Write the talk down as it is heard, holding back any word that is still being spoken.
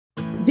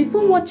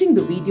Before watching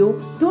the video,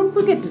 don't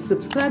forget to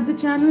subscribe the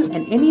channel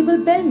and enable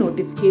bell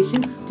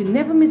notification to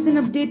never miss an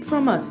update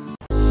from us.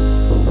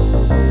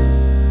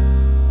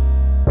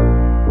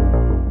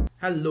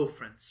 Hello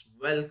friends,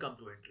 welcome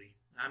to Entri.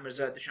 I'm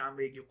Mirza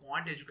Tishanbeg, your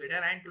quant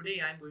educator, and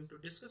today I'm going to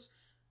discuss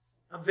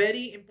a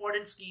very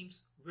important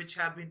schemes which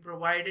have been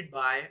provided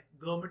by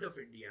Government of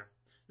India.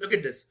 Look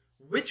at this.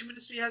 Which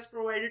ministry has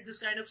provided this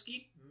kind of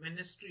scheme?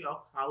 Ministry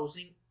of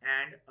Housing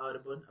and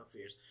Urban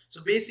Affairs.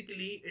 So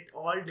basically it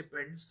all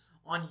depends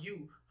on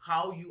you,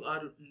 how you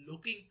are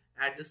looking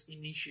at this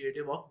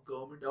initiative of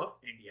Government of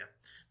India,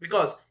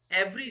 because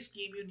every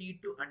scheme you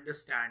need to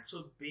understand.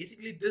 So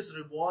basically this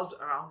revolves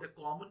around the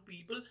common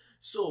people.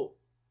 So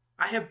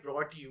I have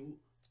brought you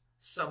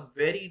some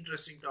very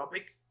interesting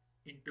topic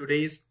in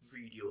today's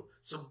video.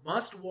 So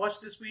must watch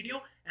this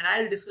video, and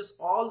I'll discuss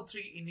all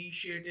three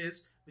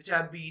initiatives which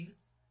have been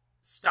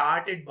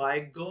started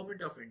by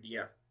Government of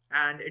India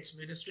and its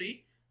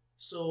ministry,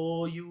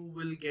 so you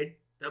will get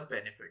the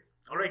benefit.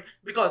 All right,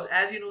 because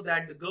as you know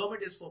that the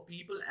government is for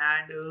people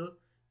and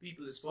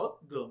people is for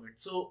government.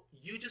 So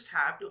you just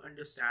have to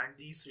understand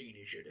these three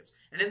initiatives,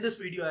 and in this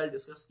video I'll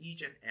discuss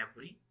each and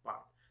every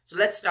part. So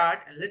let's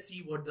start and let's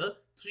see what the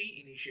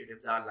three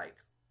initiatives are like.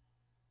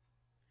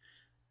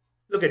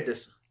 Look at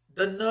this.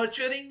 The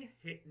nurturing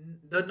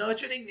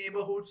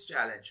neighborhoods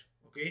challenge.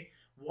 Okay,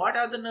 what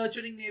are the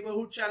nurturing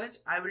neighborhood challenge?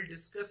 I will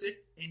discuss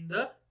it in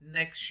the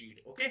next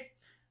sheet. Okay,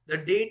 the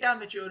data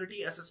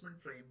maturity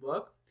assessment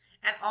framework,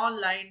 an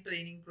online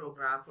training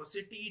program for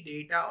city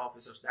data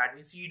officers, that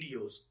means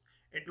CDOs.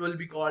 It will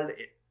be called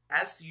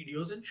as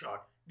CDOs in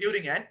short,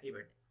 during an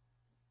event.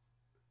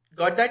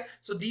 Got that?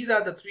 So these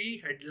are the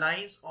three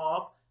headlines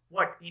of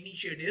what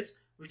initiatives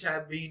which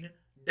have been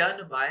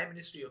done by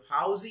Ministry of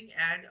Housing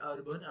and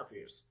Urban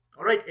Affairs.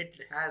 All right, it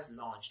has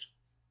launched.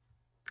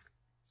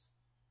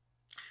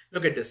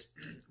 Look at this.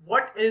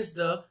 What is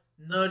the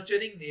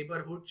nurturing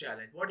neighborhood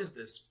challenge? What is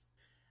this?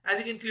 As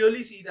you can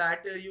clearly see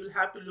that you will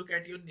have to look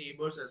at your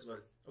neighbors as well.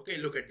 Okay,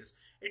 look at this.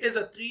 It is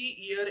a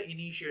 3-year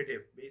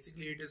initiative.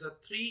 Basically, it is a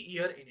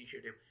 3-year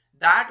initiative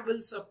that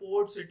will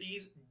support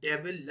cities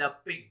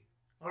developing.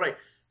 All right,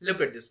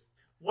 look at this.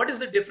 What is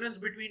the difference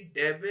between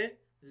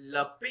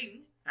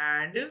developing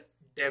and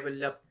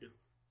developed?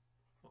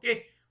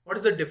 Okay, what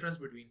is the difference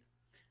between?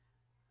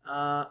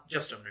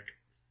 Just a minute.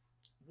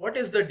 What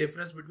is the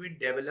difference between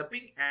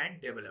developing and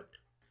developed?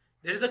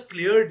 There is a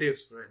clear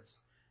difference.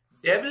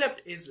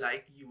 Developed is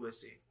like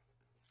USA,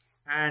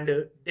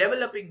 and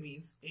developing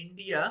means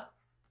India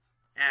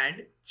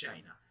and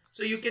China.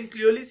 So you can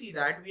clearly see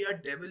that we are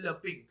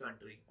developing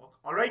country.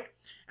 All right,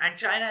 and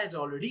China is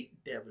already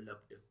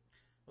developed.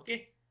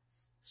 Okay,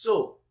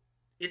 so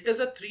it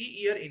is a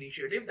 3-year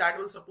initiative that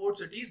will support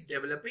cities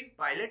developing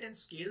pilot and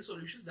scale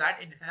solutions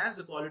that enhance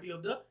the quality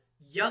of the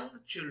young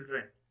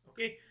children.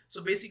 Okay,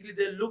 so basically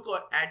they look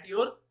at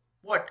your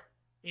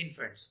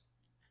infants,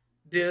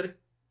 their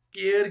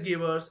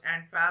caregivers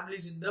and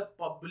families in the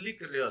public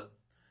realm.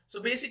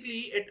 So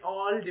basically it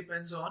all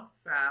depends on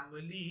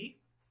family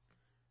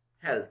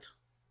health.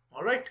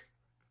 All right,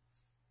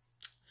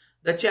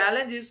 the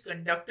challenge is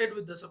conducted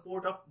with the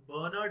support of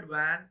Bernard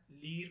Van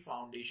Leer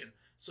Foundation.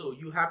 So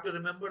you have to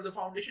remember the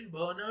foundation,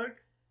 Bernard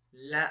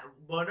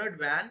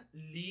Van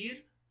Leer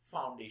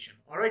Foundation.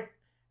 All right,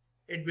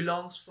 it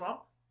belongs from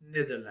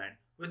Netherlands,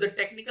 with the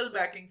technical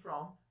backing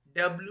from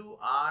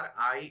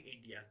WRI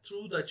India.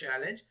 Through the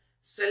challenge,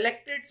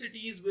 selected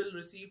cities will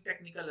receive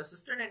technical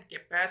assistance and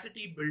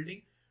capacity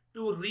building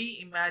to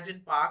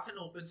reimagine parks and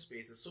open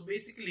spaces. So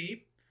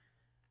basically,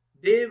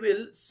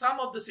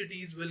 some of the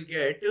cities will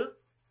get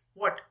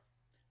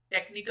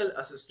technical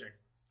assistance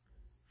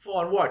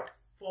for what?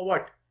 For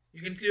what?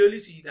 You can clearly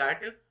see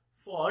that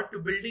to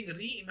building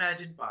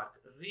reimagine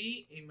park.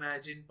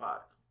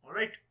 All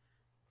right,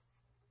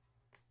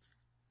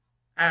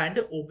 and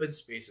open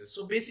spaces.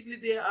 So basically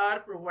they are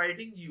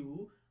providing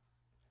you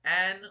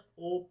an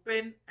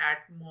open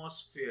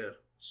atmosphere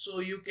so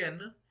you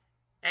can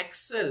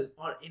excel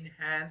or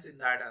enhance in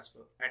that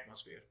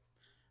atmosphere.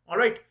 All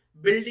right,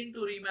 building to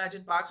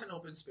reimagine parks and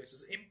open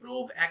spaces,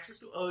 improve access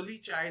to early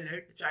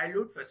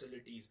childhood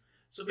facilities.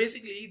 So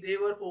basically they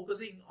were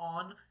focusing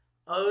on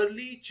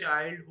early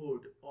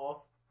childhood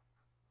of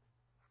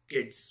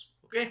kids.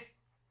 Okay,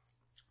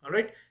 all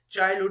right,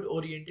 childhood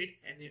oriented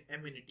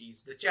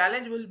amenities. The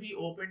challenge will be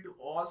open to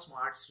all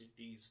smart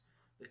cities.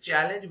 The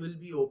challenge will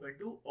be open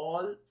to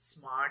all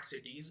smart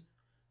cities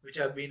which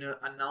have been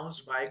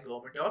announced by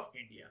Government of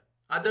India.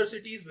 Other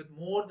cities with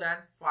more than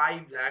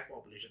 5 lakh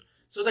population.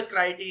 So the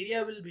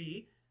criteria will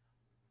be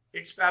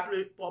its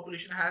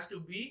population has to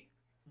be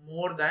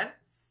more than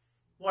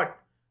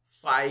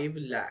 5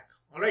 lakh.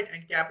 All right,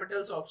 and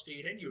capitals of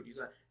state and UTs.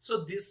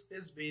 So this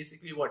is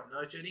basically what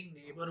nurturing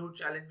neighborhood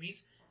challenge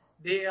means.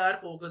 They are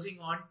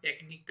focusing on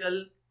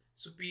technical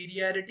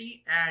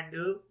superiority and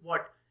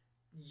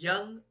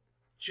young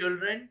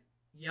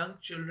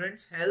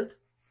children's health.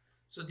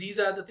 So these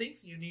are the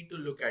things you need to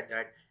look at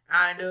that.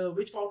 And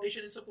which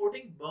foundation is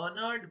supporting?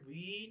 Bernard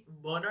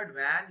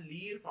Van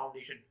Leer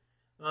Foundation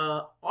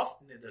of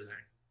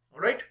Netherlands. All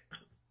right.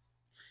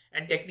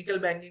 and technical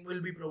banking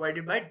will be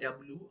provided by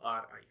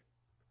WRI.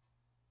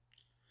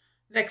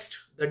 Next,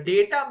 the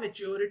Data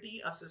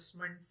Maturity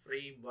Assessment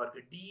Framework,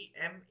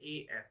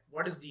 DMAF.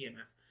 What is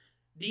DMAF?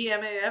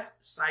 DMAF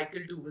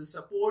Cycle 2 will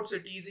support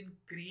cities in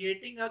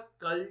creating a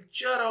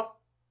culture of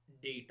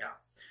data.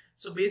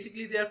 So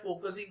basically they are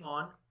focusing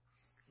on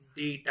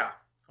data.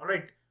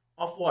 Alright.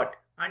 Of what?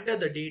 Under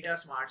the Data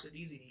Smart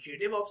Cities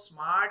initiative of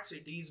Smart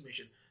Cities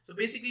Mission. So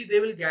basically they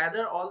will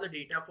gather all the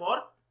data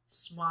for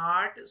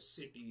smart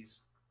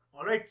cities.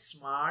 Alright.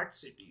 Smart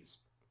cities.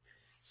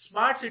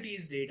 Smart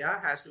cities data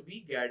has to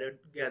be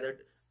gathered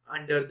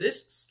under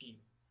this scheme.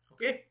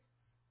 Okay.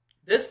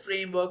 This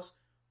framework's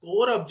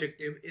core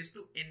objective is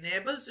to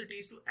enable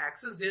cities to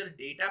access their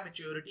data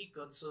maturity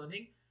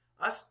concerning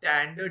a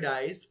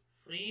standardized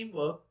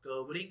framework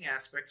covering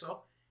aspects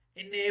of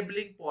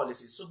enabling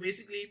policies. So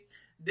basically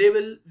they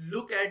will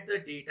look at the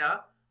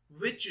data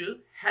which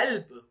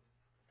help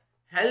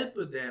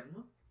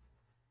them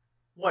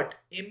what?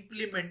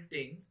 Implement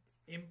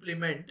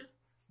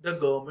the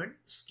government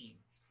scheme.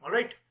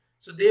 Alright.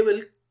 So they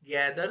will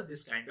gather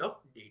this kind of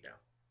data.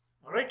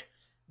 Alright.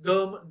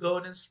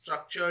 Governance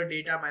structure,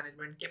 data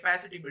management,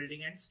 capacity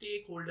building and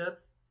stakeholder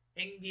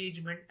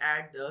engagement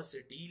at the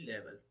city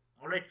level.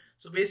 Alright.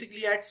 So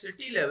basically at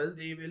city level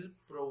they will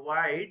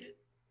provide,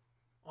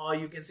 or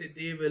you can say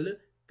they will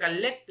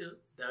collect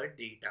the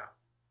data.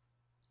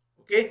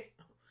 Okay.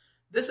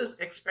 This is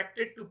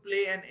expected to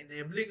play an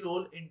enabling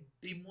role in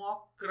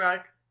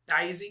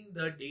democratizing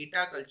the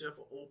data culture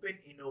for open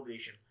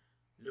innovation.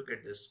 Look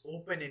at this,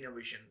 open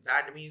innovation.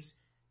 That means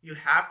you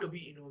have to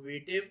be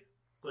innovative,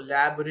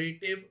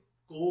 collaborative,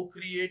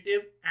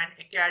 co-creative and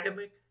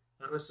academic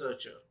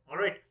researcher.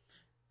 Alright.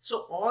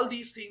 So all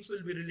these things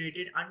will be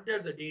related under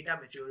the Data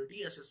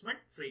Maturity Assessment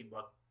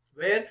Framework,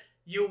 where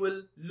you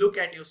will look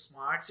at your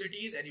smart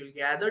cities and you will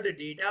gather the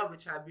data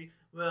which have been,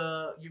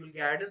 you will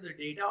gather the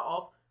data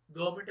of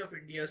Government of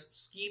India's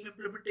scheme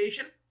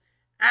implementation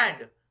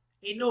and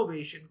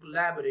innovation,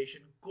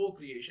 collaboration,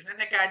 co-creation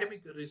and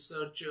academic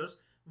researchers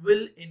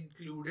will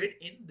included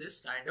in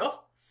this kind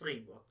of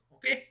framework.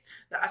 Okay,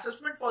 the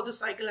assessment for this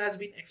cycle has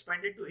been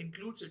expanded to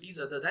include cities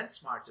other than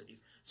smart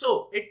cities.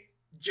 So it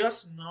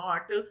just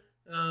not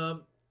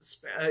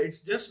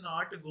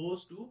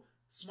goes to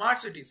smart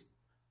cities.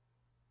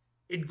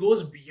 It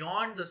goes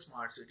beyond the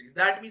smart cities.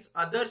 That means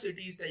other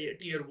cities,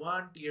 tier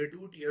 1, tier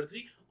 2, tier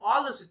 3,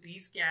 all the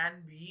cities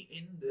can be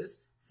in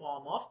this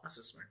form of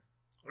assessment.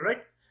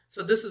 Alright.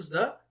 So this is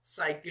the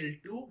cycle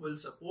 2 will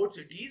support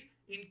cities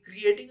in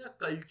creating a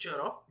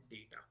culture of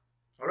data.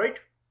 Alright.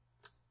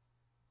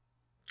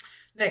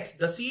 Next,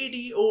 the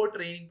CDO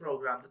training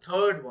program, the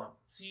third one,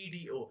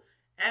 CDO,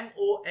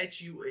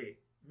 MOHUA,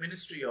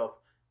 Ministry of,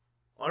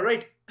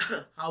 alright,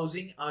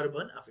 Housing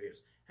Urban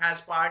Affairs,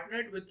 has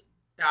partnered with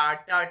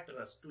Tata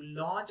Trust to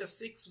launch a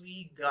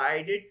 6-week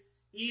guided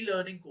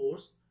e-learning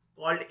course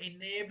called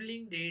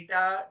Enabling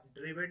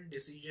Data-Driven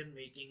Decision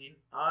Making in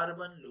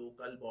Urban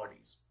Local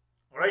Bodies.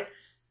 Alright.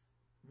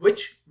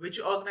 Which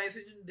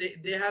organization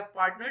they have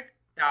partnered?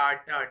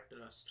 Tata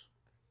Trust.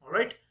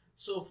 Alright.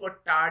 So for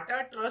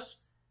Tata Trust,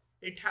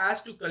 it has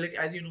to collect,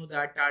 as you know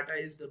that Tata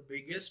is the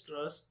biggest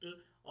trust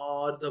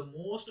or the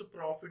most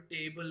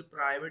profitable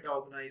private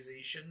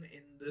organization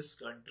in this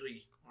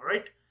country.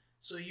 Alright.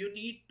 So you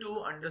need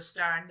to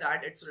understand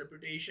that its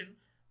reputation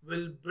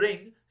will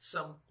bring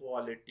some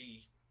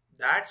quality.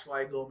 That's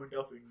why Government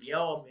of India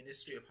or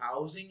Ministry of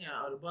Housing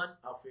and Urban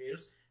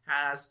Affairs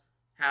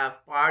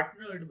have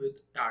partnered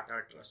with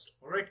Tata Trust.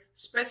 Alright.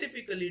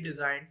 Specifically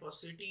designed for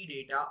city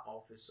data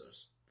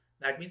officers.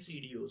 That means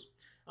CDOs.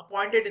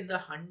 Appointed in the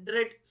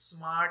 100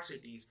 smart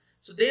cities.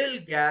 So they will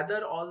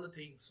gather all the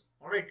things.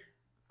 Alright.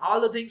 All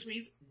the things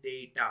means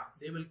data.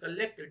 They will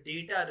collect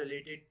data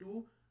related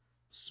to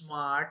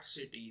smart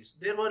cities.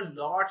 There were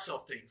lots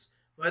of things,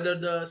 whether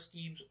the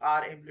schemes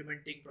are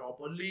implemented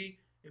properly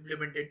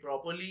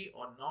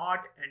or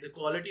not, and the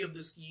quality of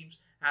the schemes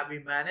have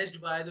been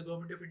managed by the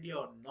Government of India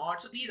or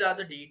not. So these are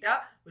the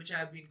data which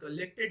have been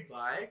collected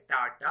by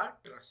Tata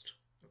Trust.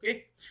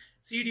 Okay.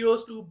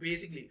 CDOs to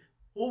basically,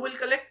 who will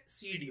collect?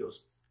 CDOs,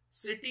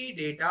 city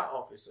data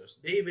officers.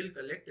 They will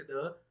collect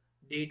the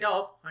data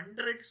of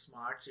 100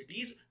 smart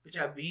cities which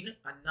have been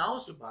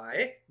announced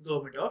by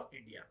Government of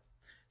India.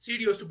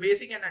 CDOs to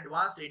basic and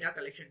advanced data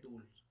collection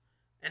tools,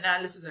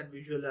 analysis and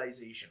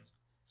visualization.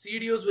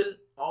 CDOs will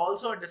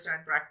also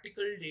understand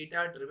practical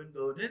data-driven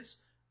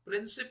governance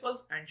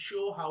principles and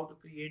show how to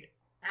create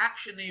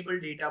actionable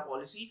data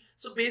policy.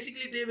 So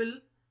basically they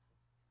will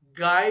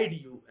guide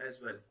you as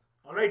well.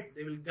 Alright,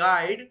 they will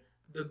guide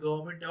the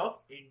Government of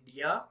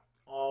India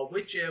or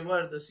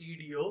whichever the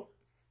CDO.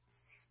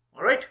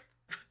 Alright,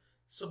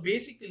 so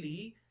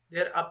basically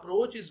their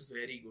approach is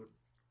very good.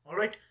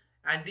 Alright.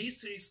 And these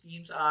three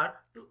schemes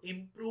are to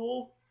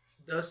improve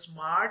the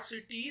smart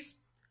cities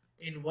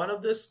in one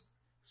of the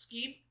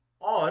scheme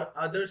or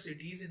other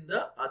cities in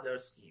the other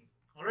scheme.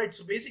 Alright,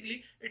 so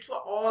basically it's for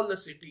all the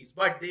cities,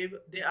 but they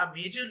are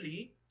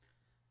majorly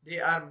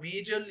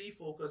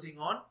focusing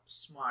on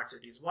smart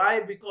cities.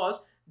 Why?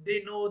 Because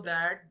they know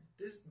that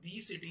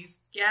these cities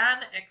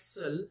can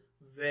excel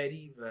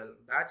very well.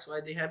 That's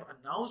why they have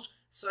announced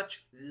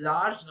such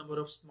large number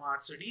of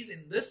smart cities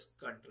in this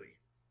country.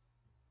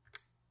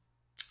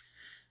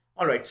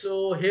 Alright,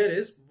 so here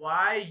is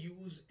why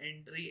use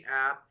Entri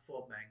app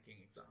for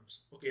banking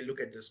exams. Okay, look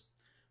at this.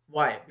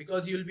 Why?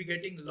 Because you will be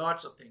getting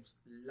lots of things,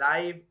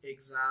 live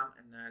exam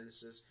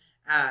analysis,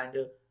 and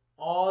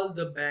all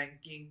the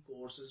banking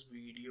courses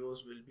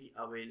videos will be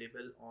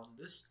available on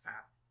this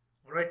app.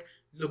 Alright,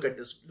 look at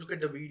this. Look at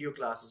the video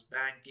classes,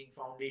 banking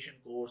foundation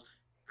course,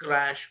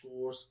 crash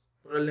course,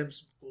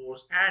 prelims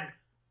course, and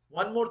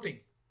one more thing.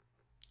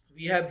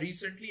 We have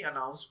recently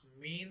announced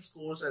mains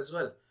course as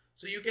well.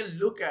 So you can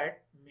look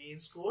at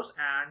mains course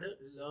and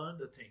learn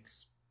the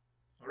things.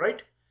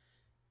 Alright.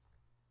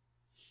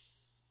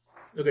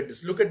 Look at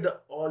this. Look at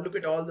all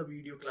the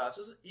video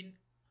classes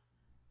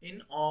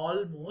in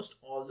almost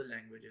all the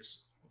languages.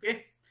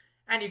 Okay,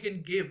 and you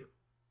can give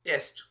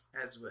test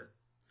as well.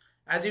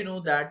 As you know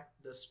that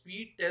the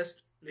speed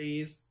test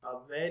plays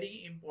a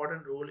very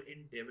important role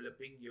in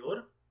developing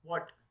your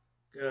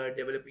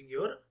developing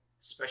your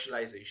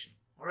specialization.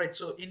 All right.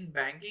 So in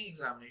banking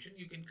examination,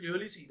 you can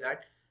clearly see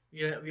that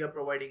we are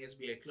providing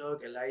SBI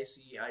Clerk,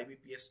 LIC,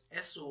 IBPS,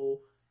 SO,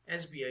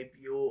 SBI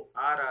PO,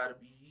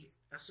 RRB,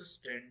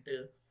 Assistant.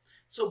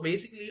 So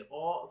basically,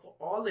 for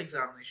all the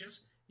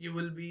examinations, you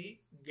will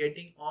be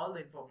getting all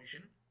the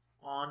information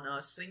on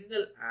a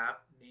single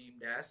app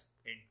named as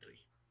Entri.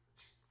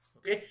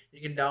 Okay,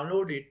 you can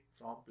download it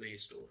from Play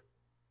Store.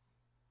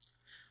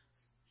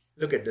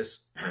 Look at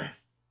this.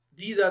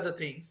 These are the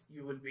things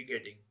you will be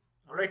getting.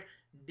 All right,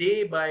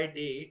 day by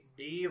day,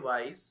 day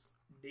wise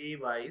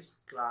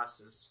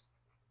classes,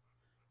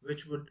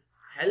 which would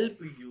help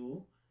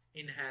you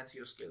enhance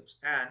your skills.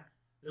 And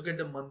look at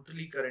the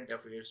monthly current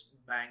affairs,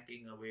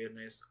 banking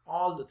awareness,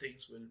 all the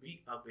things will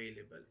be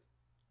available.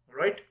 All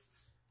right.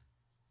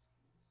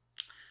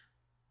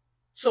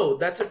 So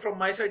that's it from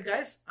my side,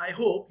 guys. I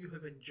hope you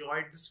have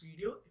enjoyed this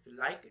video. If you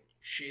like it,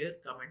 share,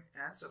 comment,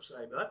 and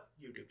subscribe our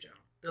YouTube channel.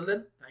 Till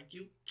then, thank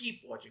you.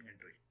 Keep watching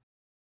Entri.